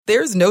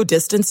There's no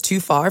distance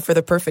too far for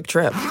the perfect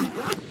trip.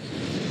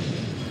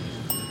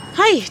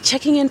 Hi,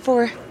 checking in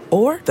for...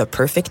 Or the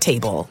perfect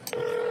table.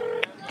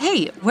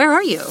 Hey, where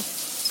are you?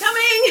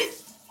 Coming!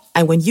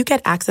 And when you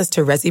get access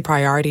to Resi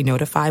Priority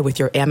Notify with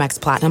your Amex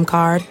Platinum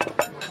card...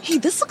 Hey,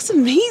 this looks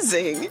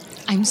amazing.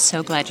 I'm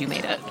so glad you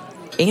made it.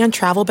 And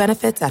travel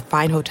benefits at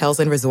fine hotels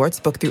and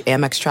resorts booked through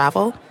Amex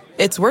Travel,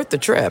 it's worth the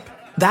trip.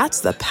 That's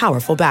the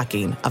powerful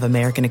backing of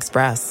American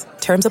Express.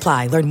 Terms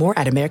apply. Learn more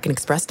at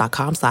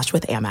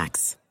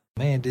americanexpress.com/withAmex.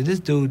 Man, did this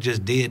dude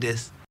just did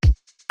this?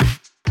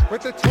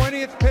 With the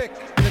 20th pick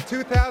in the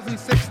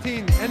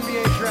 2016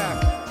 NBA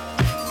Draft,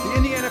 the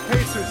Indiana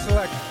Pacers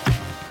select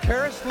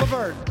Karis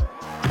LeVert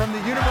from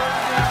the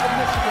University of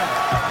Michigan.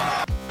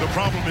 The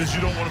problem is you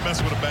don't want to mess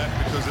with a bat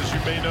because, as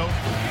you may know,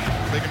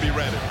 they can be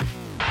ratted.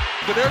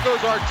 And there goes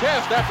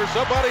Artest after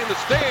somebody in the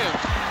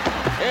stands.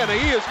 And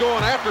he is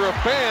going after a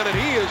fan, and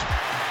he is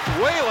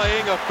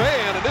waylaying a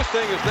fan, and this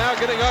thing is now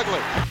getting ugly.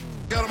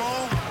 Got them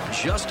all?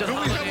 Justin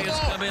Holiday has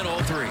come in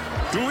all three.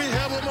 Do we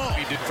have them all?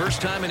 He did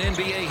first time in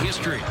NBA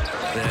history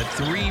that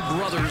three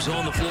brothers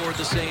on the floor at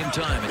the same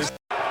time.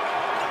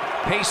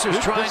 Pacers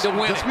trying to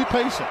win. Let's be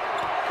patient.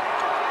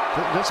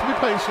 Let's be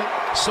patient.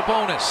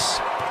 Sabonis,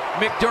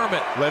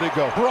 McDermott. Let it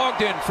go.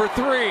 Brogdon for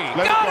three.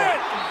 Got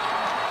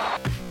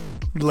it!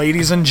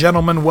 Ladies and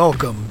gentlemen,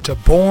 welcome to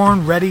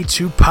Born Ready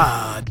to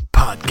Pod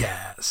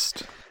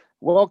podcast.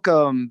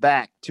 Welcome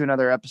back to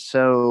another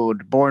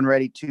episode, Born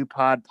Ready to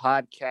Pod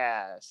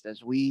podcast,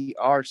 as we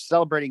are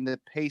celebrating the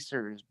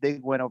Pacers'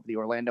 big win over the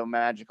Orlando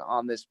Magic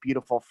on this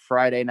beautiful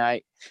Friday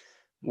night,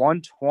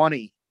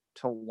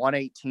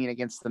 120-118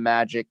 against the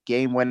Magic.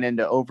 Game went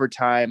into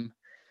overtime.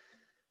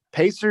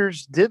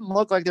 Pacers didn't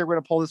look like they were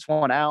going to pull this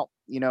one out.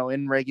 You know,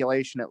 in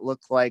regulation, it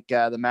looked like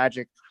the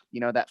Magic,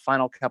 that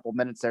final couple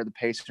minutes there, the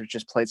Pacers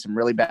just played some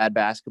really bad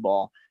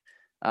basketball.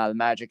 The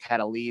Magic had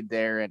a lead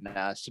there, and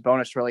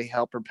Sabonis really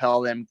helped propel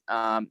them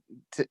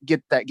to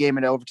get that game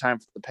into overtime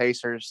for the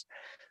Pacers.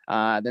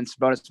 Then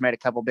Sabonis made a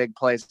couple big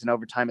plays in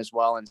overtime as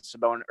well, and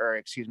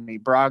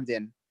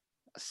Brogdon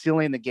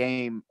sealing the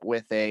game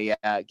with a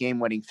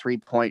game-winning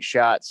three-point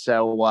shot.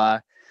 So,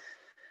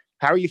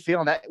 how are you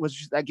feeling?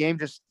 That game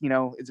just,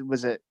 it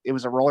was a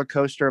roller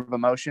coaster of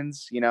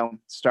emotions.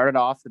 Started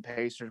off, the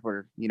Pacers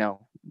were,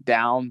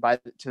 down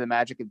to the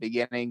Magic at the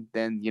beginning.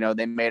 Then,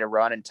 they made a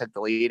run and took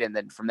the lead. And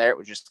then from there, it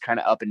was just kind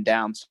of up and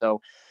down.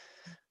 So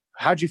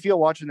how'd you feel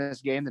watching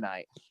this game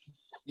tonight?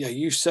 Yeah,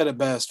 you said it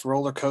best,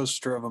 roller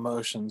coaster of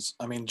emotions.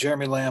 I mean,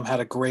 Jeremy Lamb had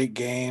a great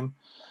game.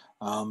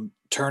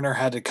 Turner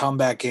had a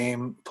comeback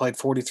game, played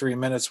 43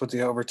 minutes with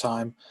the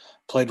overtime,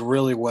 played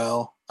really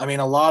well. I mean,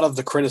 a lot of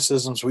the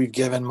criticisms we've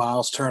given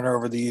Miles Turner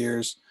over the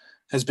years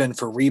has been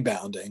for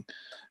rebounding.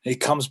 He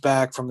comes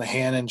back from the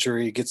hand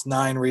injury, gets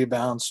 9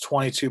 rebounds,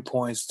 22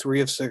 points, 3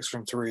 of 6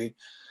 from 3.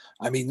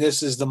 I mean,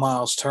 this is the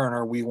Miles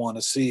Turner we want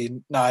to see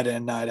night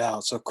in, night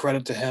out. So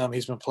credit to him.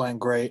 He's been playing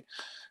great.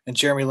 And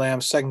Jeremy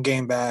Lamb's second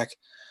game back.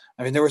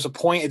 I mean, there was a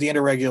point at the end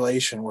of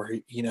regulation where,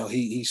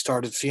 he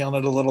started feeling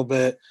it a little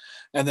bit.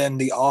 And then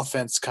the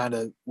offense kind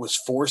of was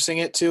forcing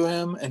it to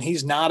him. And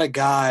he's not a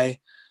guy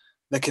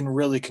that can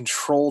really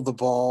control the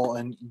ball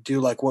and do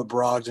like what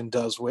Brogdon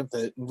does with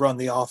it and run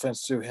the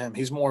offense through him.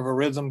 He's more of a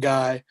rhythm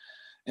guy.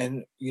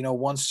 And,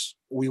 once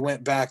we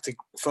went back to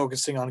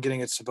focusing on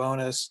getting at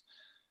Sabonis,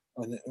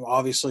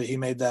 obviously he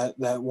made that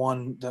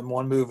one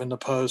move in the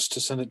post to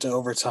send it to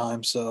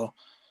overtime. So,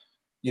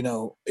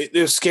 it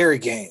was a scary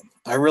game.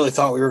 I really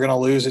thought we were going to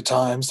lose at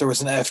times. There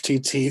was an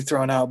FTT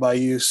thrown out by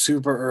you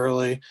super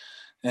early.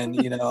 And,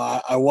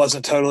 I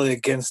wasn't totally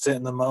against it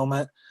in the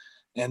moment.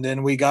 And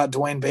then we got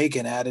Dwayne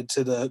Bacon added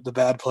to the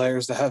bad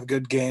players that have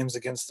good games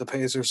against the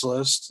Pacers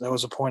list. That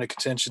was a point of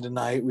contention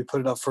tonight. We put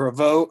it up for a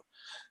vote,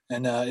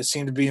 and it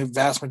seemed to be a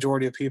vast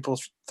majority of people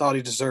thought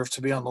he deserved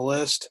to be on the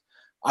list.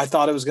 I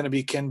thought it was going to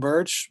be Ken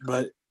Birch,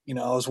 but, I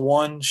was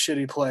one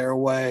shitty player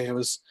away. It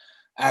was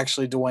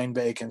actually Dwayne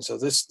Bacon. So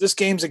this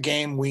game's a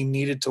game we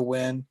needed to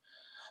win.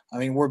 I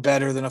mean, we're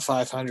better than a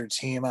 500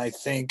 team, I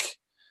think.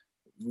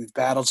 We've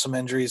battled some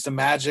injuries. The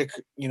Magic,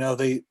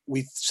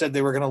 we said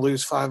they were going to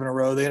lose 5 in a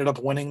row. They ended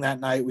up winning that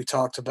night. We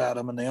talked about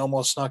them, and they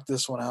almost snuck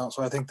this one out.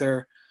 So I think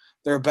they're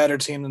a better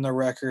team than their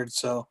record.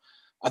 So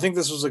I think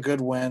this was a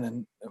good win,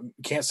 and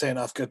can't say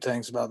enough good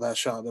things about that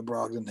shot that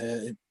Brogdon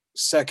hit.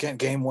 Second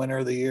game winner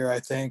of the year, I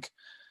think.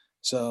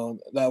 So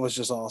that was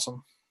just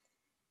awesome.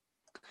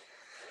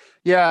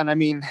 Yeah, and I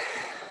mean,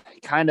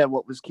 kind of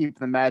what was keeping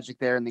the Magic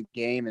there in the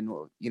game and,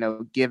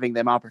 giving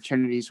them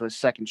opportunities was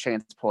second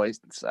chance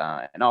points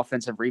and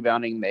offensive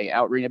rebounding. They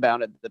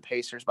out-rebounded the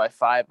Pacers by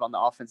 5 on the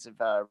offensive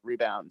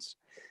rebounds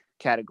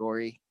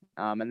category.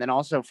 And then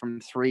also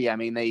from 3, I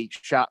mean, they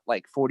shot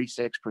like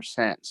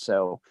 46%.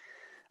 So,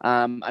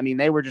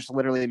 they were just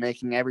literally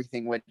making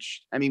everything,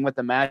 which, with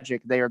the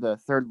Magic, they are the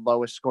 3rd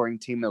lowest scoring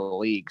team in the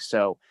league.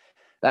 So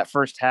that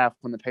first half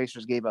when the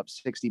Pacers gave up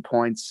 60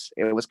 points,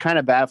 it was kind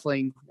of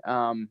baffling.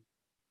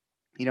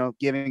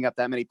 Giving up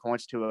that many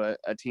points to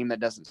a team that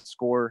doesn't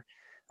score,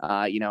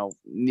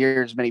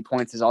 near as many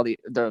points as all the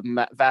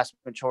vast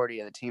majority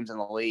of the teams in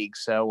the league.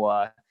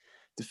 So,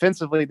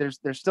 defensively, there's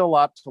still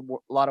a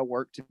lot of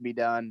work to be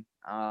done.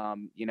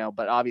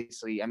 But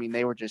obviously, I mean,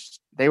 they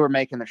were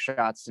making their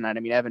shots tonight. I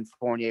mean, Evan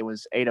Fournier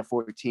was 8 of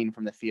 14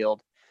 from the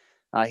field.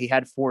 He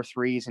had 4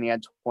 threes and he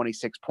had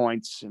 26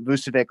 points.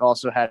 Vucevic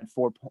also had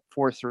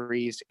four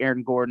threes.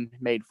 Aaron Gordon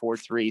made 4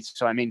 threes.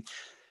 So, I mean,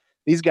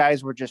 these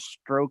guys were just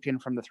stroking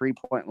from the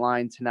 3-point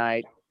line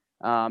tonight.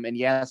 And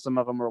yeah, some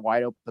of them were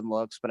wide open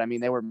looks, but I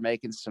mean, they were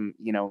making some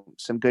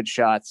good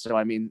shots. So,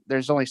 I mean,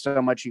 there's only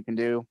so much you can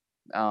do.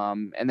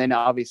 And then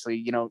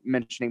obviously,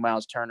 mentioning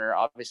Miles Turner,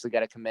 obviously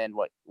got to commend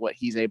what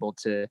he's able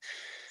to,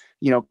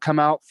 come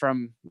out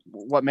from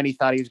what many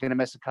thought he was going to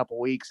miss a couple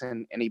weeks,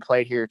 and he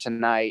played here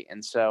tonight.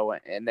 And so,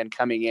 and then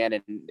coming in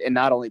and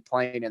not only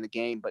playing in the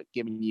game, but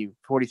giving you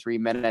 43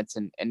 minutes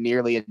and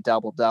nearly a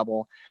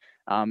double.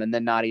 And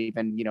then not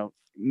even,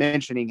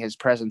 mentioning his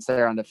presence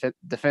there on the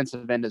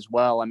defensive end as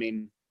well. I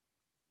mean,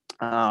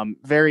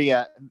 very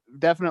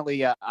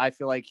definitely, I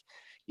feel like,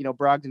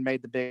 Brogdon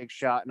made the big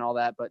shot and all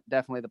that, but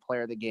definitely the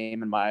player of the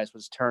game in my eyes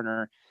was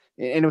Turner.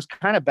 And it was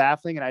kind of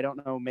baffling. And I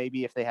don't know,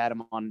 maybe if they had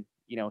him on,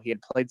 he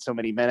had played so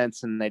many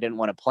minutes and they didn't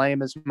want to play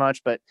him as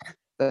much, but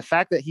the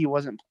fact that he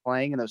wasn't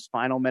playing in those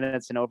final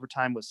minutes in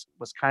overtime was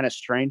kind of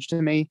strange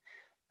to me.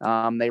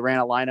 They ran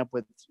a lineup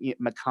with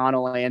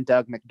McConnell and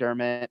Doug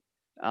McDermott.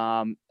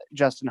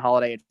 Justin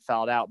Holiday had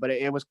fouled out, but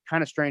it was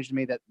kind of strange to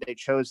me that they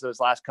chose those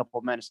last couple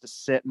of minutes to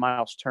sit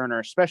Miles Turner,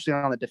 especially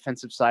on the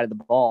defensive side of the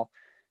ball.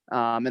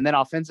 And then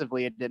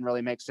offensively, it didn't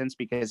really make sense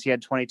because he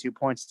had 22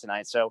 points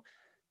tonight. So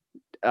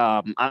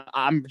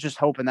I'm just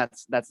hoping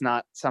that's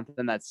not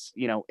something that's,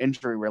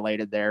 injury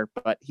related there,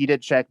 but he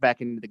did check back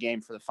into the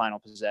game for the final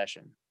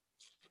possession.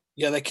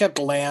 Yeah, they kept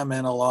Lamb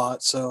in a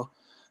lot, so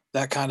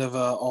that kind of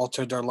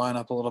altered their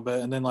lineup a little bit.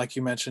 And then, like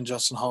you mentioned,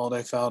 Justin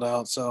Holiday fouled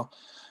out. So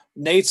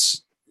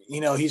Nate's,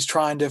 he's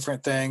trying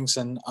different things,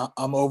 and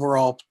I'm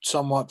overall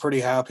somewhat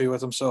pretty happy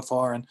with him so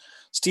far. And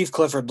Steve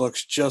Clifford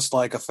looks just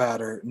like a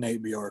fatter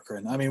Nate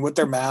Bjorkgren. I mean, with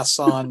their masks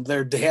on,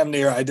 they're damn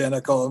near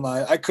identical.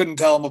 I couldn't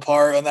tell them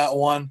apart on that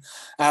one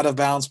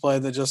out-of-bounds play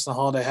that Justin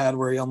Holiday had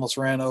where he almost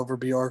ran over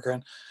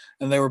Bjorkgren,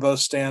 and they were both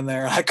standing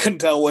there. I couldn't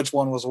tell which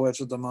one was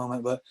which at the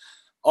moment, but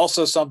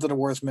also something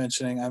worth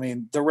mentioning. I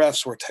mean, the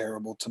refs were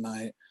terrible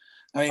tonight.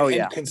 I mean,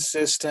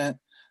 inconsistent.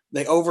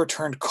 They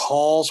overturned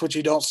calls, which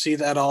you don't see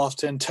that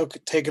often,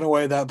 taking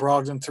away that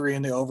Brogdon 3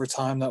 in the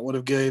overtime that would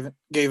have given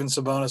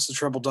Sabonis the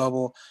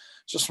triple-double.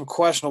 Just some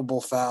questionable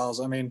fouls.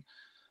 I mean,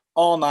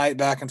 all night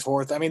back and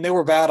forth. I mean, they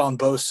were bad on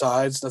both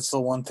sides. That's the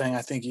one thing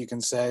I think you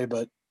can say,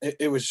 but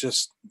it was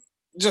just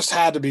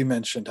had to be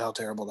mentioned how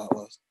terrible that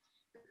was.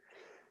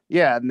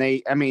 Yeah,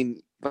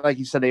 and like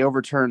you said, they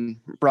overturned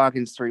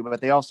Brogdon's 3,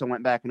 but they also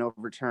went back and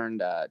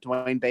overturned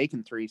Dwayne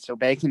Bacon 3. So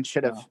Bacon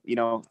should have,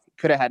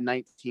 could have had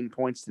 19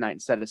 points tonight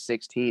instead of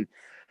 16.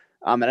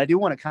 And I do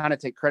want to kind of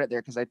take credit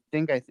there because I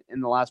think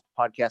in the last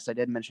podcast I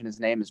did mention his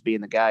name as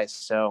being the guy.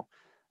 So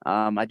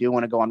I do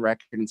want to go on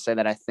record and say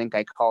that I think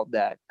I called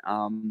that.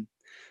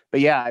 But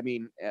yeah, I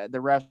mean, the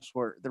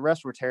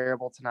refs were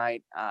terrible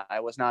tonight. I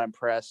was not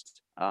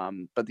impressed.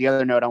 But the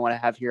other note I want to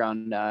have here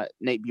on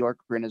Nate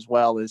Bjorkgren as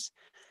well is,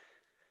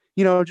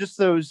 just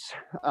those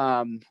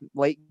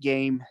late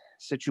game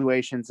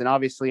situations. And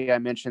obviously I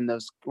mentioned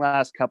those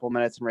last couple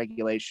minutes in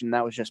regulation.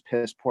 That was just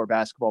piss poor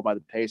basketball by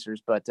the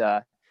Pacers. But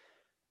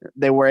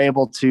they were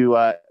able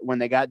to, when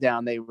they got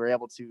down, they were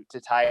able to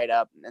tie it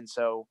up. And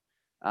so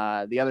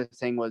the other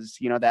thing was,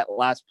 that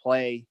last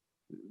play,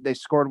 they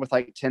scored with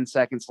like 10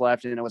 seconds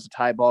left and it was a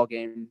tie ball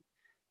game.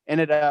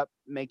 Ended up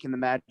making the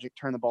Magic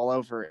turn the ball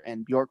over,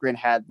 and Bjorkgren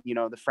had,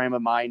 the frame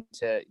of mind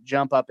to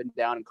jump up and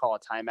down and call a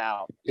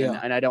timeout. Yeah.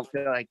 And I don't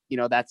feel like,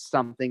 that's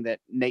something that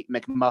Nate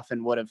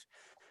McMuffin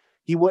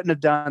wouldn't have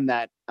done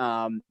that.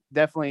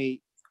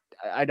 Definitely,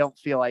 I don't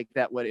feel like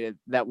that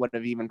would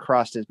have even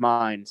crossed his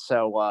mind.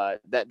 So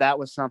that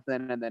was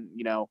something. And then,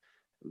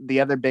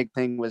 the other big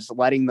thing was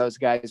letting those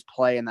guys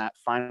play in that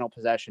final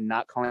possession,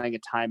 not calling a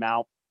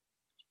timeout.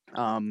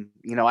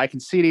 I can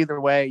see it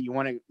either way. You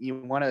want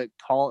to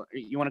call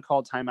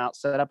a timeout,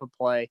 set up a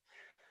play,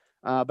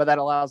 but that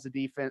allows the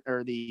defense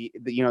or the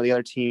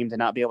other team to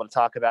not be able to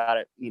talk about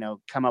it.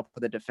 Come up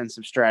with a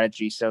defensive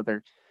strategy, so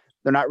they're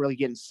not really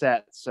getting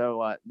set.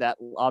 So that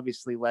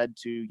obviously led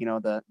to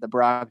the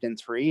Brogdon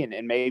 3,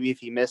 and maybe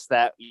if you missed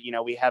that,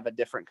 we have a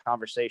different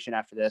conversation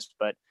after this.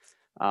 But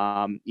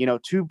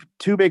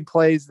two big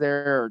plays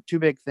there, or two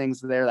big things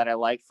there that I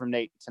liked from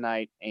Nate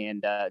tonight.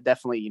 And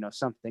definitely,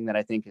 something that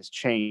I think has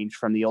changed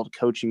from the old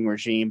coaching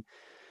regime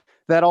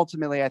that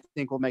ultimately I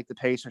think will make the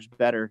Pacers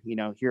better,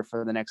 here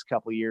for the next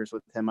couple of years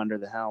with him under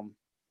the helm.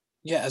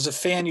 Yeah. As a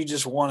fan, you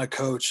just want a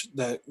coach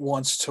that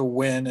wants to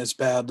win as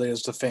badly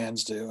as the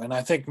fans do. And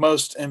I think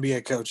most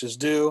NBA coaches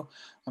do.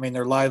 I mean,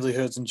 their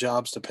livelihoods and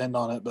jobs depend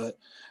on it, but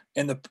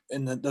in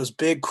those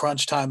big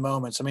crunch time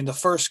moments, I mean, the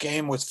first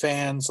game with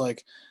fans,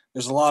 like,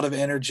 there's a lot of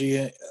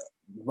energy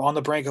on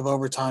the brink of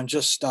overtime,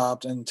 just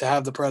stopped. And to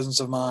have the presence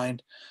of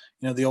mind,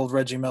 the old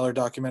Reggie Miller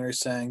documentary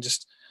saying,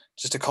 just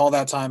just to call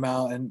that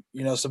timeout. And,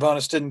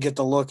 Sabonis didn't get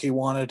the look he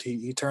wanted.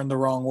 He turned the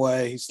wrong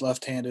way. He's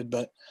left-handed,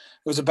 but it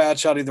was a bad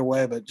shot either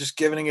way. But just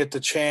giving it the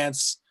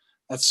chance,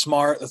 that's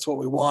smart. That's what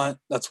we want.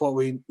 That's what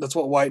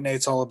White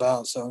Nate's all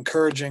about. So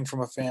encouraging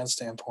from a fan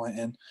standpoint.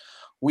 And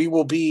we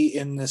will be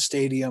in the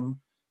stadium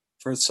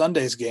for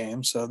Sunday's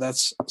game. So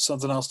that's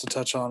something else to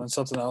touch on and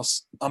something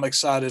else I'm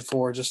excited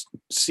for. Just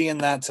seeing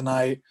that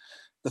tonight,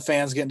 the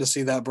fans getting to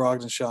see that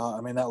Brogdon shot.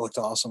 I mean, that looked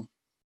awesome.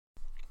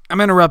 I'm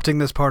interrupting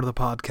this part of the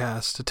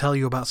podcast to tell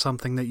you about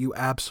something that you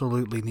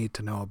absolutely need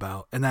to know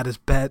about, and that is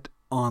Bet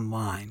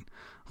Online.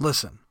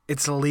 Listen,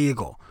 it's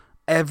illegal.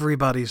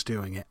 Everybody's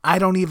doing it. I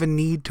don't even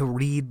need to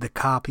read the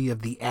copy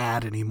of the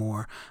ad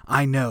anymore.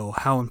 I know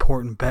how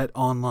important Bet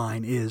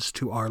Online is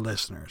to our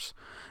listeners.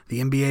 The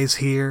NBA's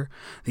here.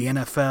 The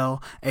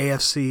NFL,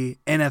 AFC,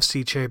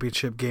 NFC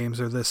championship games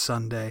are this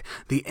Sunday.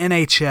 The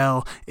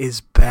NHL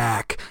is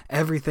back.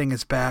 Everything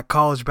is back.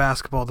 College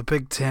basketball, the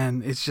Big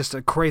Ten. It's just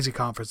a crazy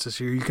conference this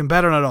year. You can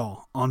bet on it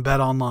all on Bet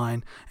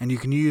Online, and you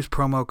can use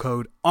promo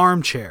code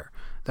ARMCHAIR.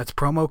 That's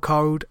promo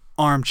code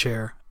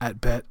ARMCHAIR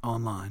at Bet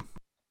Online.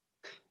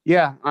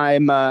 Yeah,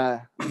 I'm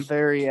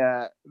very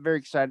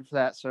excited for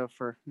that. So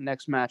for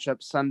next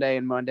matchup, Sunday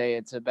and Monday,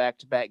 it's a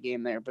back-to-back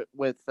game there. But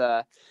with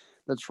the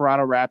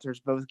Toronto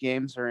Raptors, both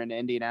games are in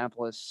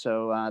Indianapolis.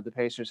 So the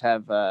Pacers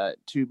have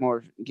 2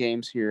 more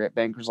games here at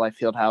Bankers Life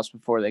Fieldhouse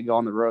before they go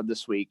on the road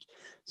this week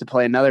to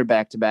play another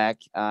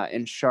back-to-back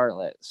in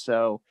Charlotte.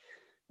 So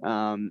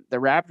the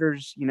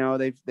Raptors,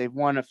 they've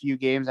won a few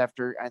games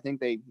after I think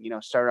they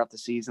started off the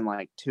season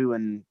like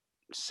 2-7,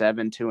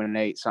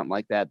 2-8, something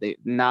like that. They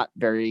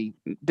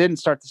didn't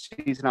start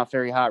the season off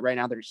very hot. Right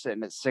now they're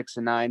sitting at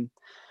 6-9.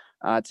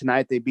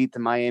 Tonight they beat the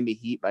Miami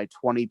Heat by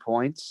 20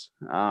 points.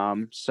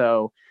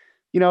 So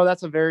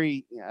that's a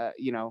very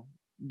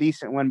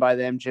decent win by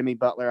them. Jimmy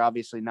Butler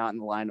obviously not in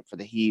the lineup for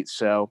the Heat,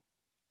 so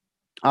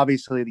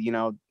obviously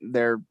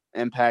they're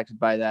impacted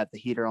by that. The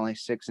Heat are only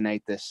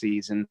 6-8 this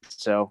season.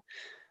 So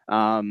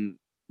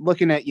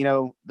looking at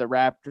the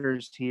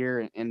Raptors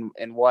here and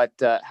what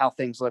how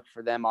things look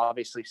for them,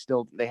 obviously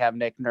still they have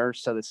Nick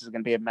Nurse, so this is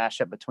going to be a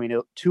mashup between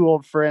 2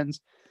 old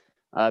friends.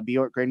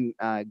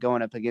 Bjorkgren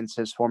going up against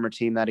his former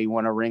team that he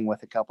won a ring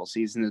with a couple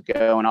seasons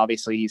ago, and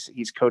obviously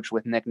he's coached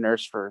with Nick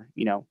Nurse for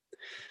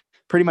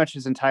pretty much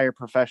his entire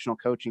professional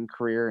coaching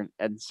career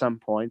at some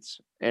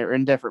points or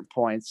in different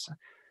points.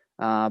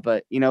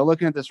 But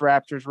looking at this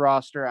Raptors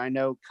roster, I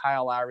know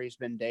Kyle Lowry's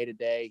been day to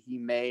day. He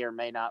may or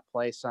may not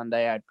play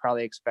Sunday. I'd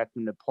probably expect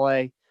him to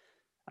play.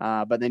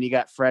 But then you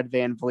got Fred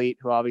VanVleet,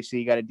 who obviously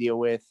you got to deal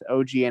with,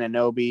 OG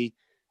Anunoby,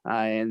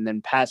 and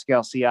then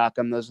Pascal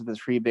Siakam. Those are the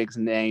 3 big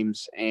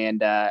names.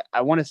 And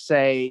I want to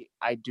say,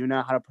 I do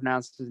know how to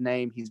pronounce his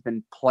name. He's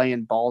been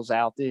playing balls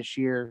out this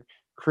year.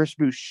 Chris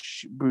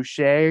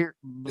Boucher.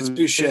 It's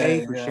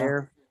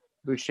Boucher.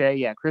 Boucher.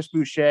 Yeah, Chris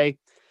Boucher.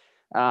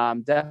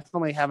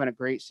 Definitely having a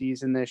great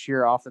season this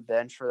year off the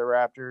bench for the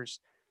Raptors.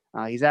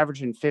 He's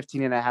averaging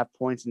 15.5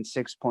 points and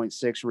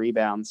 6.6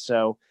 rebounds.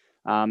 So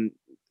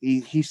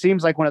he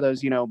seems like one of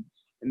those,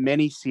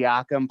 mini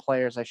Siakam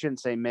players. I shouldn't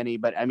say many,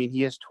 but I mean,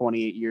 he is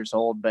 28 years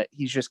old, but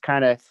he's just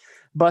kind of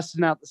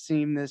busting out the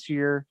seam this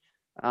year.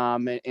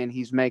 And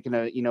he's making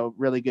a,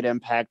 really good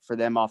impact for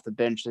them off the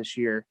bench this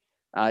year.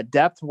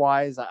 Depth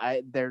wise,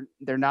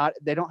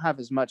 they don't have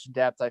as much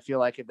depth. I feel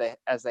like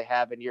as they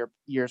have in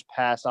years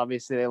past.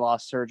 Obviously they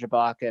lost Serge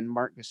Ibaka and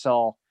Marc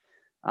Gasol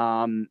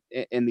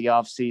in the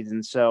off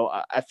season. So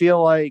I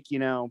feel like,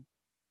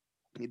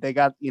 they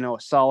got, a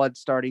solid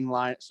starting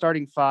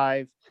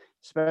 5,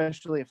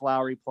 especially if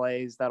Lowry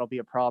plays. That'll be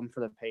a problem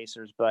for the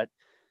Pacers. But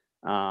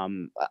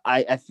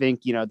I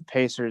think, the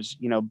Pacers,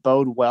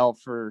 bode well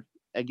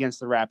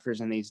against the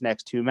Raptors in these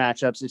next 2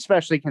 matchups,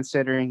 especially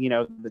considering,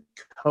 the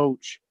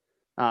coach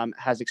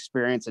has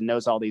experience and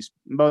knows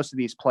most of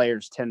these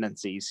players'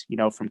 tendencies,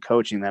 from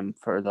coaching them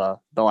for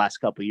the last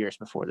couple of years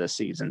before this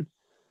season.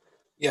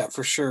 Yeah,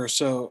 for sure.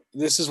 So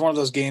this is one of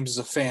those games as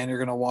a fan, you're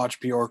going to watch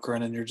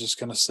Bjorkgren and you're just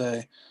going to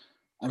say,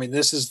 I mean,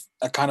 this is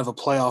a kind of a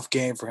playoff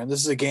game for him.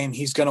 This is a game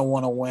he's going to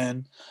want to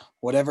win.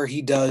 Whatever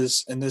he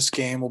does in this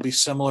game will be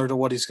similar to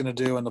what he's going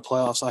to do in the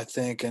playoffs, I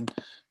think, and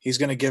he's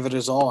going to give it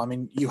his all. I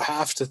mean, you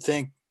have to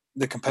think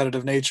the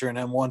competitive nature in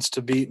him wants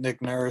to beat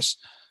Nick Nurse.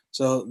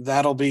 So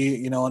that'll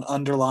be, an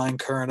underlying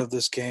current of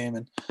this game.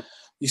 And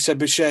you said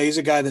Boucher, he's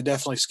a guy that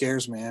definitely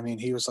scares me. I mean,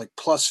 he was like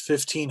plus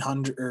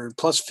 1,500 or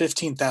plus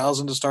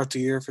 15,000 to start the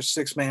year for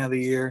 6th man of the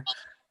year.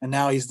 And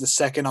now he's the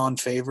second on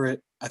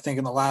favorite. I think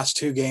in the last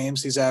 2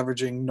 games, he's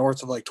averaging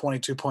north of like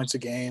 22 points a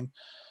game.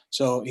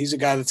 So he's a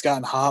guy that's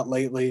gotten hot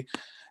lately.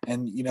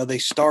 And, they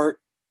start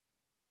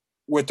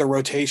with the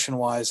rotation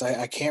wise.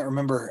 I can't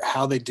remember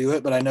how they do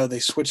it, but I know they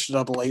switched it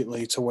up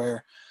lately to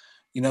where,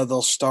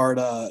 they'll start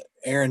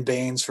Aaron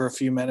Baines for a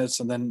few minutes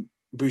and then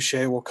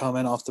Boucher will come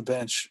in off the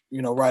bench,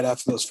 right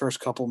after those first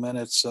couple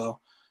minutes. So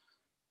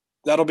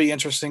that'll be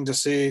interesting to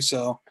see.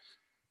 So,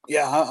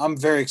 yeah, I'm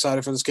very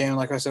excited for this game.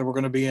 Like I said, we're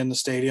going to be in the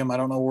stadium. I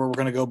don't know where we're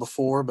going to go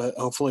before, but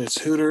hopefully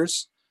it's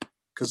Hooters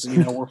because,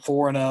 we're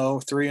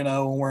 4-0,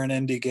 3-0 when we're in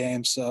Indy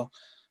games. So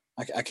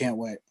I can't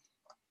wait.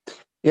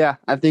 Yeah,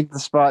 I think the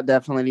spot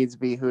definitely needs to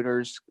be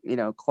Hooters,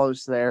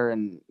 close there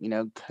and,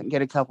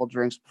 get a couple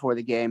drinks before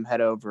the game,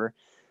 head over.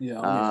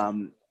 Yeah.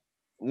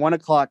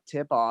 1:00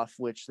 tip off,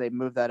 which they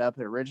moved that up.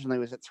 It originally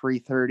was at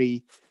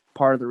 3:30.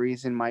 Part of the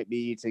reason might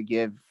be to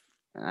give,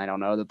 I don't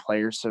know, the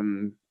players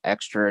some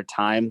extra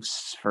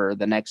times for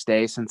the next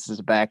day since it's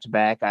a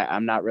back-to-back.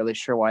 I'm not really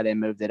sure why they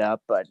moved it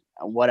up, but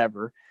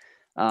whatever.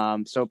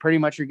 So pretty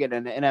much you're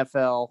getting an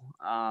NFL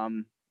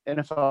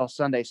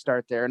Sunday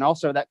start there. And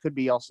also that could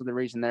be also the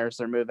reason they're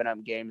moving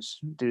up games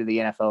due to the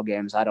NFL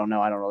games. I don't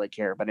know. I don't really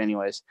care. But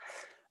anyways,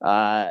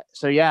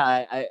 so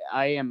yeah,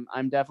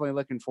 I'm definitely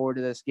looking forward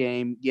to this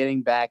game,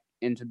 getting back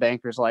into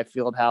Bankers Life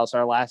Fieldhouse.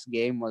 Our last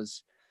game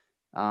was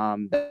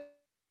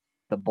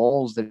the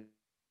Bulls that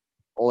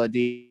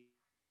Oladipo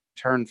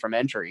turned from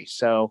injury.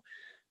 So,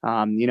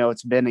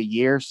 it's been a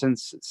year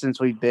since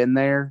we've been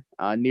there,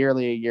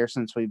 nearly a year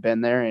since we've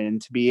been there,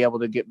 and to be able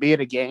to be at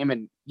a game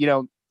and,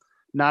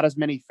 not as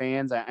many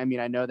fans. I mean,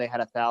 I know they had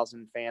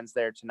 1,000 fans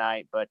there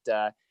tonight, but,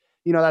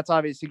 that's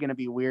obviously going to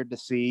be weird to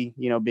see,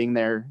 being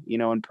there,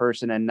 in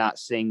person and not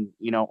seeing,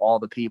 all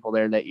the people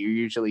there that you're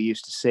usually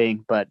used to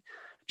seeing. But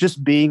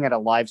just being at a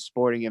live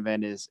sporting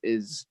event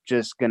is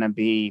just going to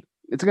be,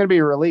 it's going to be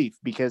a relief,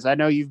 because I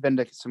know you've been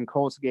to some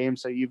Colts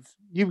games, so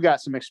you've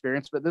got some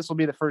experience, but this will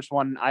be the first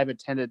one I've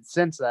attended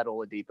since that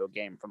Oladipo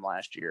game from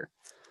last year.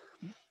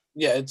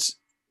 Yeah, it's,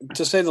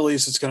 to say the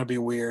least, it's going to be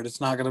weird.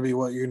 It's not going to be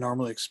what you're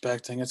normally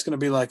expecting. It's going to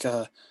be like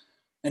an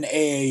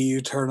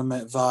AAU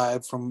tournament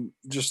vibe from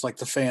just like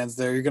the fans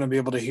there. You're going to be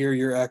able to hear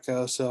your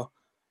echo. So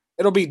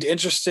it'll be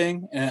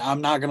interesting, and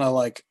I'm not going to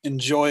like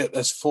enjoy it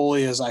as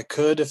fully as I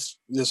could if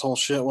this whole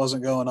shit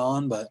wasn't going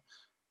on. But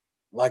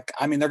like,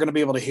 I mean, they're going to be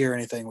able to hear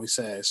anything we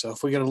say. So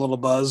if we get a little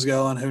buzz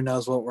going, who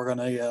knows what we're going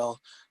to yell.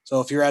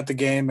 So if you're at the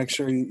game, make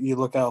sure you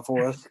look out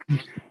for us.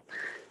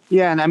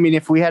 Yeah, and I mean,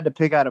 if we had to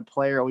pick out a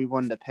player we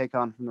wanted to pick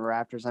on from the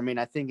Raptors, I mean,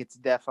 I think it's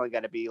definitely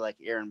got to be like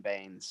Aaron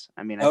Baines.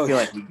 I mean, I feel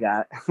like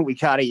we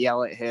got to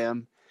yell at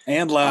him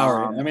and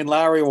Lowry. I mean,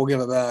 Lowry will give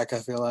it back, I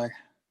feel like.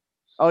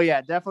 Oh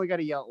yeah, definitely got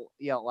to yell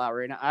at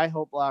Lowry, and I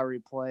hope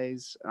Lowry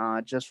plays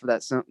just for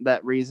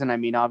that reason. I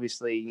mean,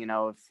 obviously,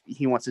 if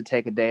he wants to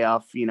take a day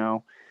off,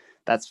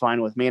 that's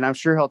fine with me, and I'm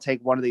sure he'll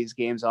take one of these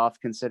games off,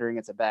 considering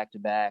it's a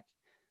back-to-back.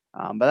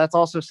 But that's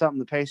also something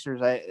the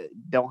Pacers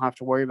don't have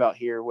to worry about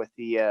here with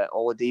the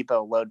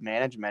Oladipo load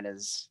management,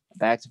 is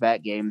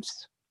back-to-back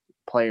games,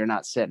 player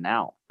not sitting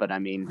out. But I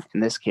mean, in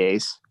this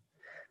case,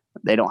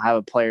 they don't have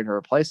a player to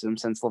replace him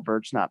since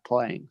LeVert's not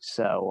playing.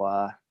 So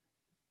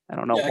I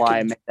don't know why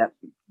I made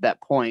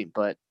that point,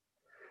 but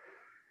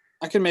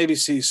I can maybe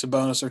see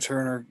Sabonis or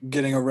Turner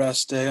getting a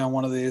rest day on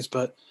one of these.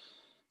 But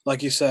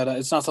like you said,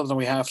 it's not something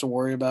we have to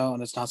worry about,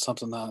 and it's not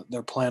something that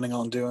they're planning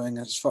on doing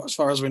as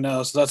far as we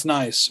know. So that's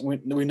nice.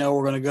 We know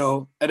we're going to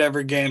go at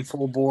every game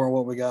full bore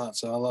what we got.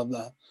 So I love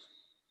that.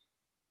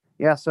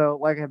 Yeah, so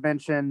like I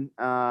mentioned,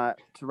 to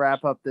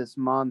wrap up this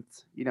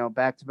month,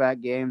 back-to-back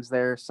games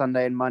there,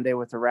 Sunday and Monday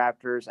with the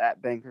Raptors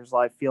at Bankers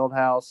Life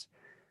Fieldhouse.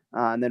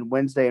 And then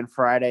Wednesday and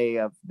Friday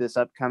of this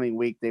upcoming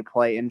week, they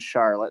play in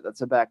Charlotte.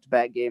 That's a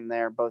back-to-back game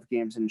there, both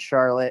games in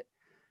Charlotte.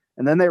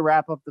 And then they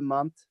wrap up the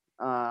month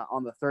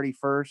on the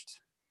 31st,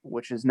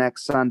 which is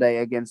next Sunday,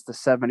 against the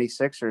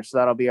 76ers. So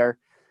that'll be our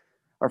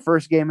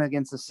first game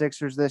against the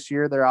Sixers this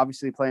year. They're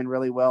obviously playing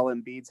really well.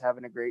 Embiid's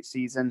having a great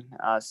season.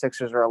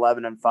 Sixers are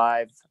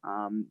 11-5.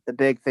 The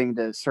big thing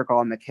to circle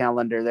on the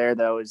calendar there,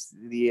 though, is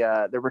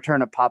the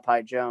return of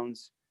Popeye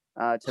Jones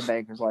to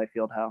Bankers Life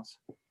Fieldhouse.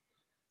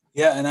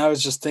 Yeah, and I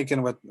was just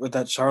thinking with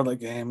that Charlotte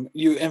game,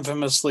 you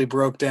infamously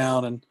broke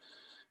down and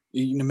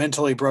you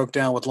mentally broke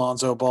down with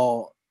Lonzo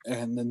Ball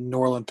and the New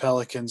Orleans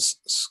Pelicans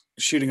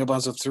shooting a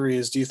bunch of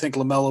threes. Do you think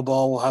LaMelo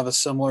Ball will have a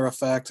similar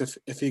effect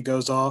if he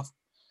goes off?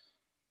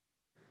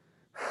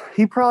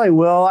 He probably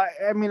will.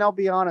 I mean, I'll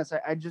be honest.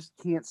 I just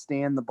can't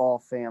stand the Ball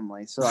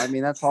family. So, I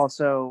mean, that's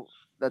also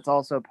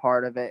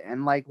part of it.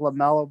 And like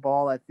LaMelo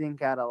Ball, I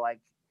think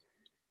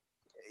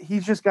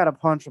he's just got a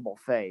punchable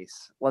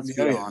face. Let's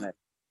be honest.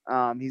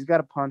 He's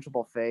got a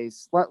punchable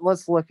face.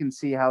 Let's look and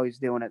see how he's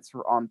doing it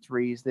on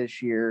threes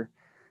this year.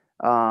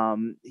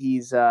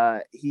 He's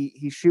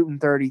shooting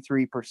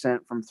 33%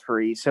 from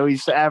three, so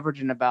he's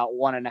averaging about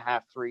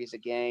 1.5 threes a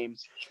game.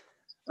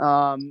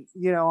 I'm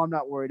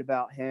not worried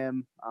about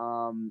him.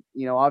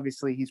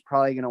 Obviously he's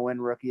probably going to win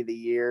Rookie of the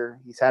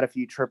Year. He's had a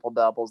few triple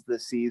doubles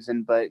this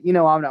season, but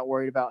I'm not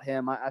worried about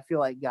him. I feel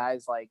like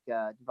guys like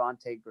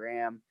Devontae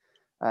Graham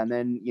and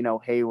then,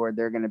 Hayward,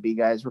 they're going to be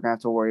guys we're going to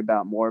have to worry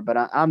about more. But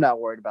I'm not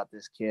worried about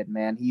this kid,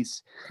 man.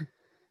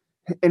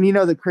 And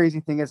the crazy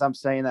thing is, I'm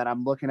saying that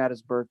I'm looking at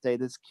his birthday.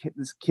 This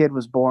kid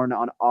was born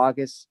on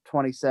August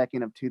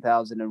 22nd of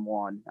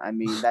 2001. I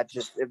mean,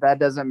 if that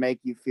doesn't make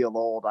you feel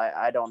old,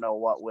 I don't know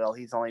what will.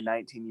 He's only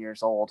 19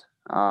 years old.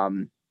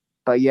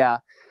 But yeah,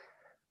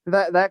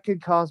 that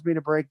could cause me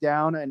to break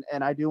down.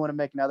 And I do want to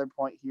make another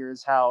point here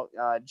is how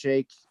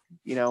Jake,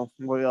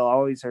 we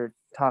always are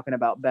talking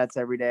about bets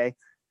every day.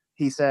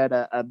 He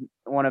said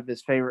one of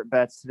his favorite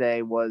bets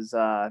today was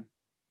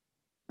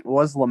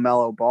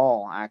LaMelo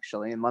Ball,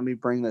 actually. And let me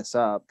bring this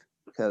up.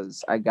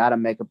 because I got to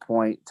make a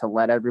point to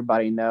let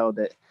everybody know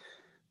that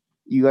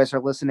you guys are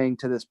listening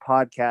to this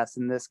podcast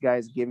and this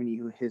guy's giving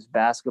you his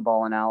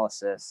basketball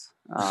analysis.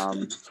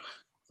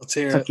 Let's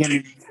hear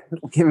it.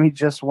 Give me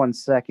just 1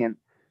 second.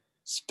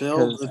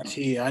 Spill the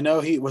tea. I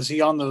know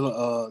he on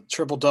the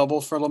triple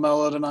double for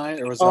LaMelo tonight,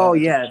 or was that? Oh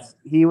yes,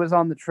 he was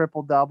on the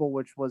triple double,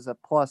 which was a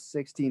plus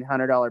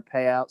 $1,600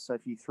 payout. So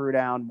if you threw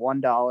down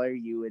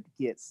 $1, you would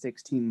get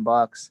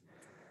 $16.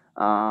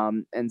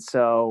 And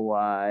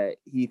so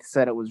he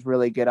said it was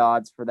really good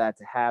odds for that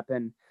to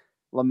happen.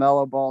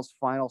 LaMelo Ball's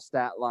final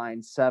stat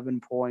line: 7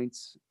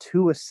 points,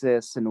 2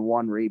 assists, and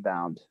 1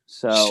 rebound.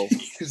 So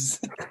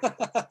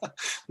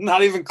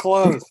not even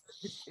close.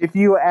 If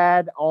you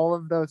add all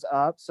of those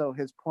up, so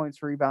his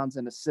points, rebounds,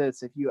 and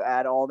assists, if you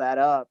add all that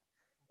up,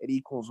 it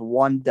equals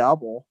 1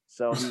 double.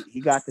 So he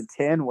got to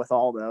 10 with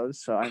all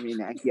those. So I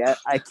mean, I guess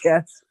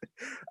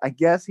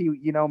he,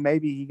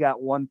 maybe he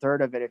got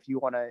 1/3 of it if you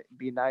want to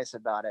be nice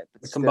about it.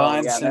 But the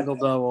combined single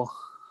double.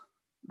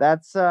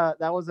 That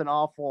was an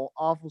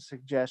awful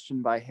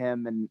suggestion by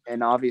him,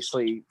 and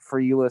obviously for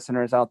you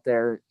listeners out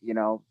there,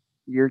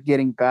 you're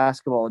getting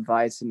basketball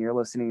advice and you're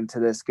listening to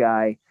this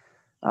guy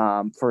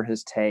for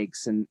his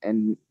takes,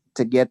 and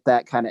to get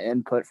that kind of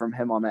input from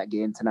him on that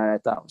game tonight, I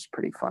thought was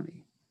pretty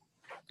funny.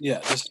 Yeah,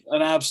 just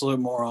an absolute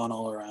moron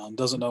all around.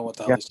 Doesn't know what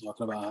the hell he's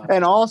talking about.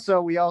 And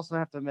also, we also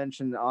have to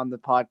mention on the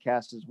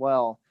podcast as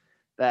well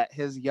that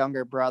his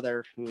younger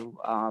brother, who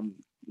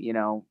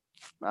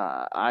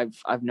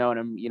I've known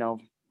him,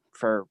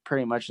 for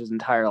pretty much his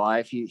entire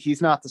life.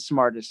 He's not the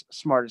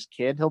smartest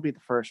kid. He'll be the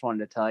first one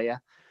to tell you.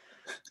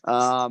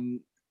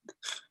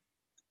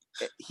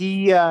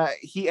 He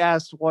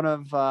asked one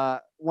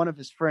of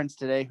his friends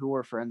today, who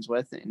we're friends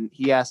with, and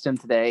he asked him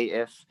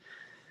today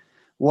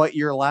what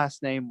your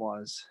last name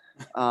was.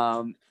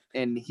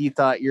 And he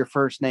thought your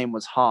first name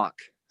was Hawk.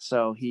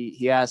 So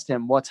he asked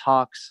him, what's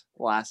Hawk's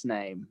last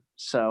name?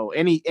 So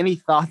any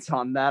thoughts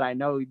on that? I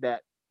know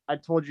that I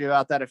told you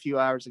about that a few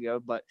hours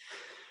ago, but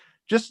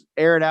just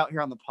air it out here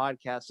on the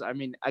podcast. I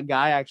mean, a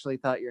guy actually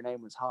thought your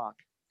name was Hawk.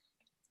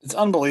 It's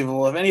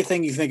unbelievable. If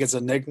anything, you think it's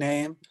a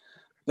nickname,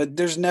 but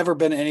there's never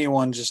been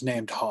anyone just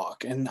named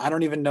Hawk. And I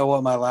don't even know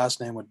what my last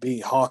name would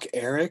be. Hawk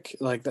Eric?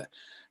 Like that.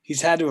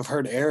 He's had to have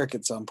heard Eric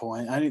at some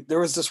point. There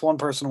was this one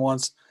person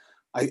once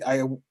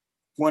I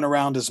went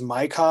around as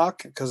Mike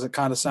Hawk because it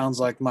kind of sounds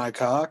like Mike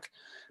Hawk.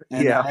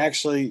 And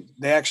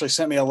they actually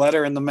sent me a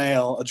letter in the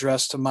mail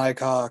addressed to Mike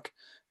Hawk.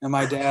 And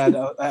my dad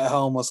at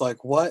home was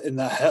like, what in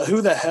the hell?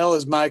 Who the hell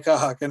is Mike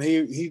Hawk? And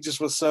he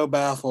just was so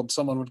baffled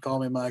someone would call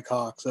me Mike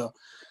Hawk. So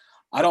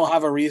I don't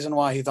have a reason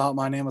why he thought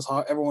my name was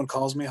Hawk. Everyone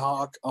calls me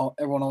Hawk.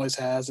 Everyone always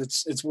has.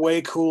 It's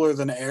way cooler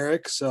than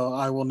Eric, so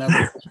I will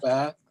never push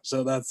back.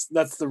 So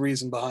that's the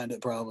reason behind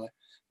it, probably.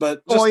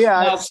 But just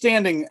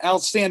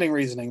outstanding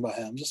reasoning by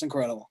him. Just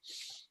incredible.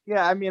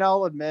 Yeah, I mean,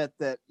 I'll admit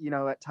that,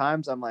 at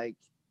times I'm like,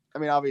 I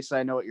mean, obviously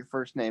I know what your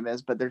first name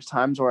is, but there's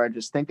times where I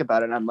just think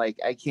about it and I'm like,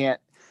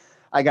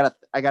 I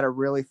gotta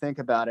really think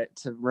about it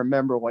to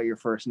remember what your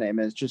first name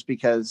is, just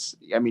because,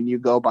 I mean, you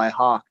go by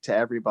Hawk to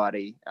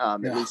everybody,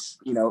 at least,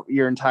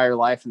 your entire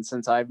life. And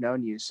since I've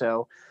known you,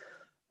 so,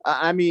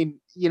 I mean,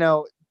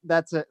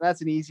 that's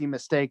an easy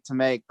mistake to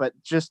make, but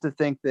just to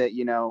think that,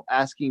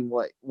 asking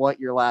what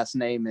your last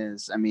name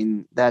is, I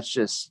mean, that's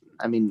just,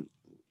 I mean,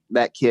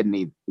 that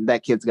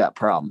kid's got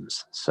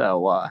problems.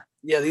 So,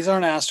 yeah, these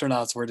aren't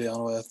astronauts we're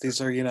dealing with.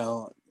 These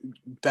are,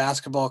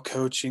 basketball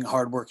coaching,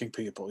 hardworking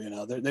people.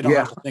 They don't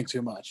have to think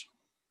too much.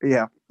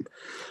 Yeah.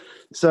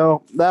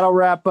 So that'll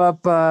wrap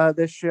up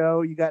this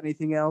show. You got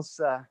anything else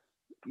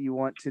you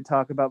want to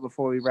talk about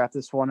before we wrap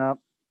this one up?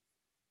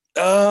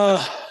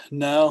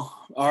 No.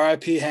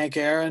 R.I.P. Hank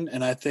Aaron,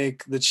 and I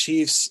think the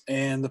Chiefs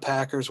and the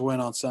Packers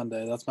win on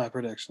Sunday. That's my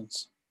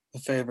predictions. The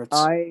favorites.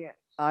 I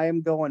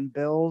am going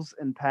Bills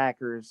and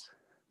Packers.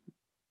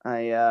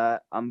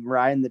 I'm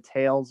riding the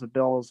tails of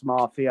Bills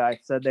Mafia. I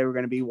said they were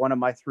going to be one of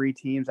my 3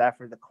 teams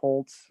after the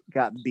Colts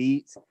got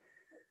beat.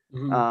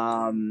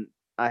 Mm-hmm.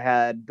 I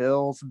had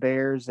Bills,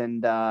 Bears,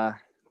 and God,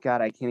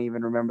 I can't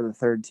even remember the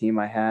third team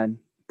I had.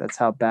 That's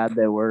how bad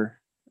they were.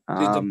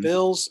 Dude, the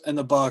Bills and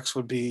the Bucks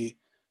would be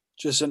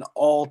just an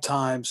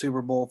all-time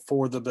Super Bowl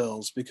for the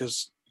Bills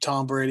because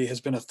Tom Brady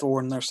has been a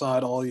thorn in their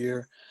side all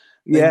year.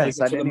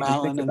 Yes, I didn't even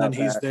think about and then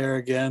he's there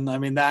again. I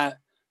mean, that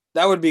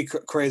would be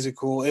crazy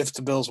cool if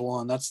the Bills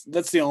won. That's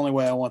the only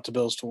way I want the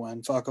Bills to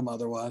win. Fuck them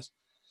otherwise.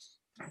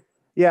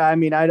 Yeah, I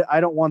mean, I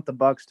don't want the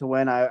Bucks to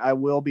win. I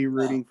will be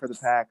rooting for the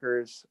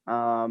Packers.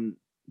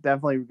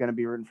 Definitely going to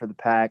be rooting for the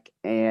Pack.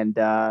 And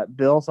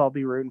Bills, I'll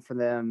be rooting for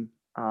them.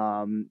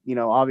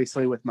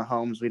 Obviously with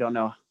Mahomes, we don't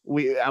know.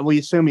 We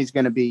assume he's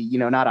going to be,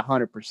 not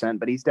 100%,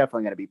 but he's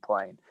definitely going to be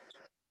playing.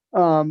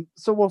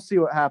 So we'll see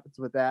what happens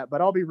with that.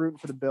 But I'll be rooting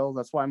for the Bills.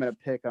 That's why I'm going to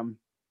pick them.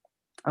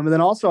 And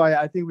then also,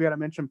 I think we got to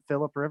mention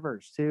Phillip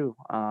Rivers too,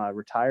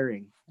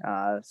 retiring.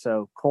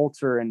 So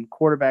Colts are in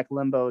quarterback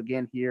limbo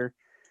again here.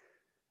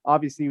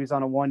 Obviously, he was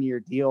on a 1-year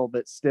deal,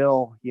 but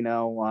still,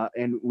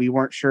 and we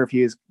weren't sure if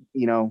he was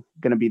going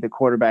to be the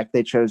quarterback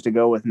they chose to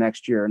go with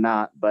next year or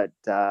not. But,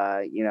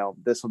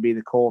 this will be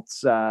the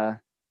Colts,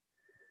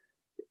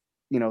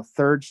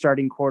 third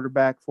starting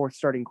quarterback, fourth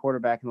starting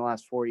quarterback in the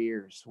last 4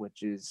 years,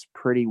 which is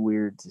pretty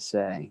weird to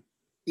say.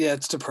 Yeah,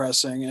 it's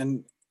depressing.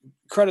 And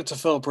credit to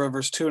Phillip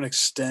Rivers to an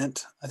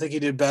extent. I think he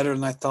did better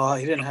than I thought.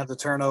 He didn't have the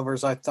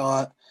turnovers I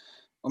thought.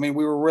 I mean,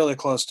 we were really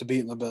close to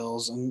beating the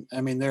Bills. And,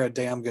 I mean, they're a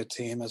damn good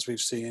team, as we've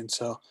seen.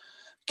 So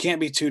can't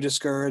be too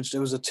discouraged. It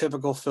was a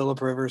typical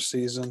Phillip Rivers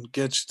season,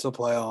 gets to the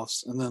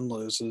playoffs and then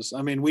loses.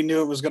 I mean, we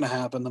knew it was going to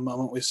happen the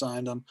moment we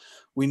signed him.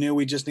 We knew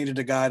we just needed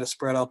a guy to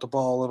spread out the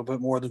ball a little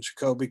bit more than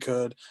Jacoby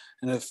could.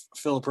 And if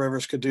Phillip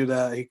Rivers could do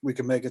that, we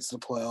could make it to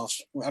the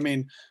playoffs. I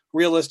mean,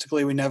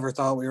 realistically, we never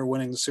thought we were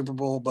winning the Super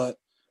Bowl, but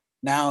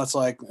now it's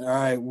like, all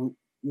right,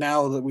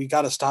 now that we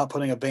got to stop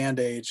putting a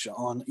bandage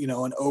on,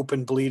 an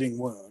open bleeding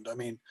wound. I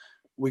mean,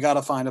 we got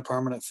to find a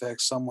permanent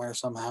fix somewhere,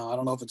 somehow. I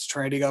don't know if it's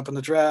trading up in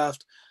the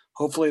draft.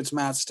 Hopefully it's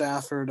Matt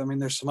Stafford. I mean,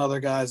 there's some other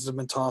guys that have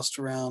been tossed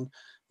around.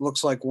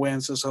 Looks like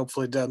Wentz is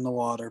hopefully dead in the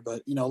water,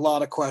 but, a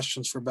lot of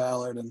questions for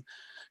Ballard. And,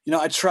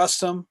 I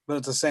trust him, but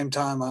at the same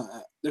time,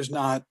 there's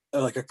not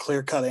like a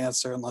clear-cut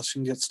answer unless you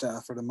can get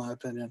Stafford, in my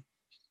opinion.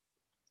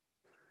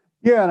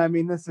 Yeah, and I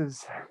mean, this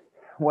is –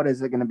 what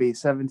is it going to be?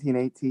 17,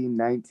 18,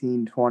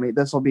 19, 20.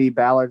 This will be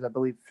Ballard's, I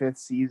believe, 5th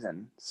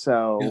season.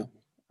 So,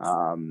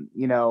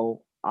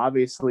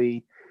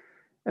 obviously,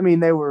 I mean,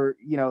 they were,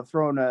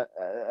 throwing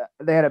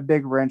they had a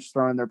big wrench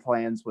thrown in their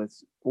plans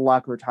with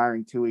Luck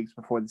retiring 2 weeks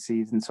before the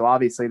season. So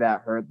obviously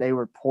that hurt. They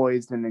were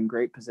poised and in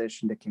great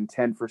position to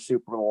contend for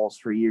Super Bowls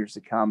for years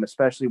to come,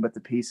 especially with the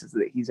pieces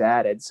that he's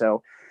added.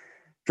 So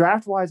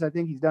draft wise, I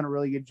think he's done a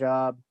really good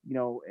job,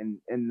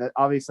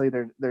 obviously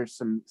there's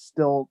some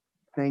still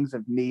things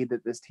of need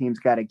that this team's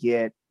got to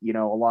get,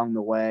 along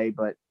the way,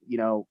 but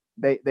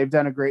they've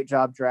done a great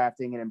job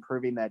drafting and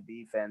improving that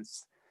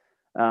defense.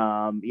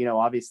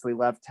 Obviously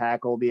left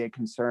tackle will be a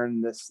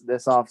concern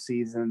this off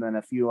season and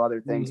a few other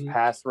things,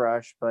 pass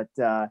rush, but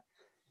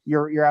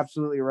you're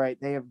absolutely right.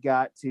 They have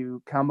got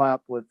to come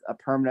up with a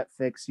permanent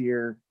fix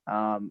here.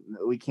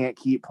 We can't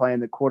keep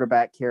playing the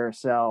quarterback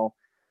carousel.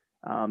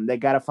 They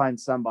got to find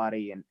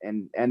somebody,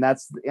 and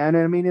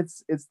I mean,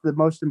 it's the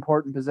most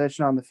important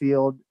position on the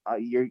field.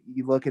 You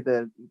look at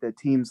the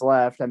teams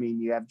left. I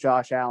mean, you have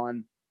Josh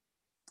Allen,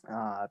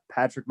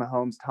 Patrick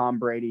Mahomes, Tom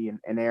Brady,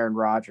 and Aaron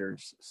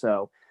Rodgers.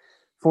 So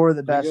 4 of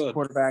the best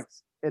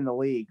quarterbacks in the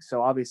league.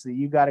 So obviously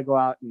you got to go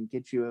out and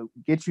get you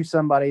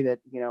somebody that,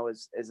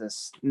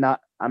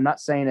 I'm not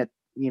saying it,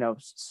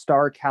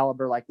 star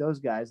caliber like those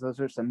guys.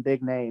 Those are some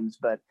big names,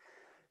 but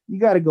you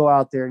got to go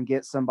out there and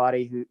get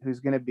somebody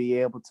who's going to be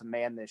able to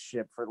man this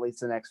ship for at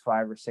least the next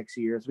 5 or 6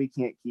 years. We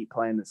can't keep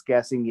playing this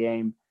guessing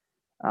game.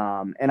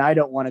 And I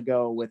don't want to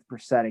go with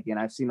Brissett again.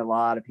 I've seen a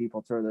lot of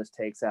people throw those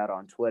takes out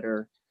on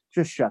Twitter.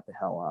 Just shut the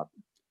hell up.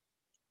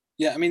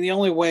 Yeah, I mean, the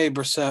only way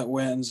Brissett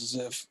wins is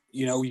if,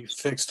 you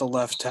fix the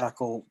left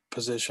tackle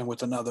position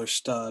with another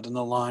stud and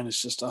the line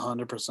is just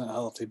 100%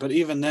 healthy. But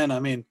even then, I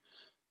mean,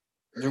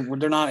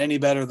 they're not any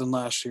better than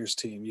last year's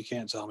team. You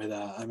can't tell me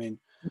that. I mean,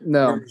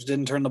 no, Rivers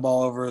didn't turn the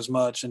ball over as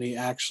much, and he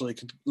actually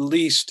could at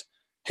least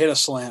hit a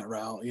slant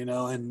route,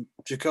 and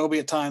Jacoby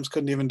at times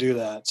couldn't even do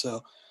that.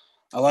 So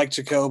I like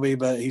Jacoby,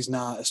 but he's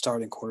not a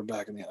starting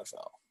quarterback in the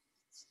NFL.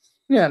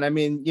 Yeah, and I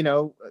mean,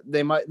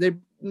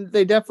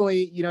 they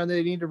definitely,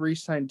 they need to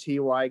re-sign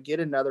T.Y., get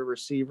another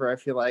receiver. I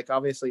feel like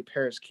obviously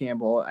Paris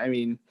Campbell. I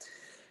mean,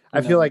 I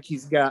feel like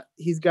he's got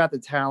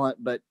the talent,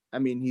 but I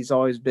mean,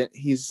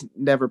 he's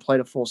never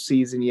played a full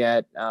season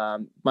yet.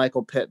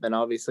 Michael Pittman,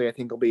 obviously, I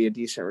think will be a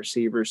decent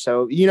receiver.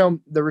 So,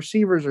 the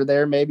receivers are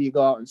there. Maybe you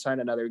go out and sign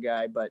another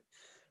guy, but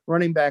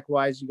running back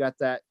wise, you got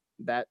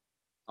that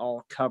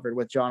all covered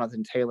with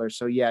Jonathan Taylor.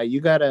 So yeah,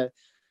 you gotta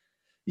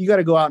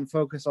go out and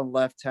focus on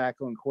left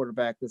tackle and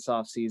quarterback this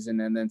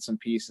offseason, and then some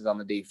pieces on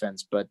the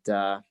defense. But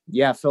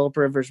Phillip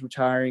Rivers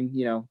retiring,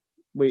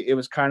 it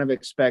was kind of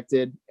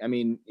expected. I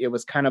mean, it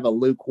was kind of a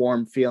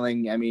lukewarm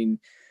feeling. I mean,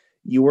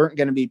 you weren't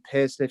going to be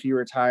pissed if he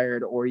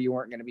retired, or you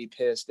weren't going to be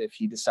pissed if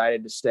he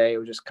decided to stay. It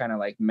was just kind of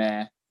like,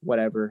 meh,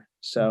 whatever.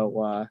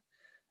 So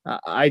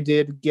I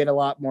did get a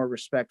lot more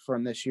respect for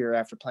him this year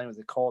after playing with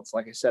the Colts.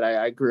 Like I said,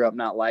 I grew up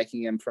not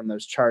liking him from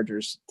those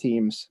Chargers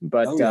teams,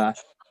 but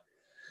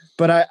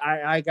but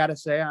I got to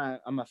say,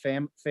 I'm a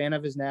fan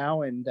of his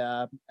now, and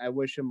I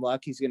wish him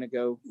luck. He's going to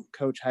go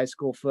coach high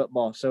school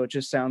football. So it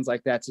just sounds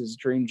like that's his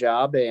dream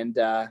job, and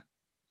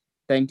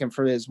thank him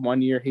for his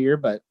 1 year here.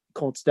 But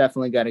Colts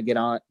definitely got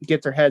to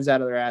get their heads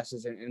out of their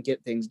asses and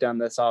get things done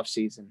this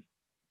offseason.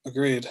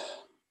 Agreed.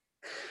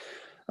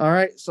 All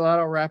right, so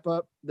that'll wrap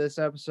up this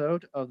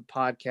episode of the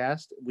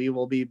podcast. We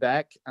will be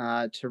back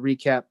to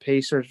recap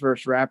Pacers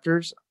versus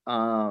Raptors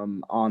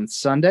on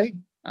Sunday.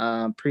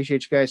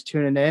 Appreciate you guys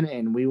tuning in,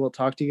 and we will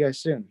talk to you guys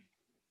soon.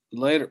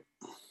 Later.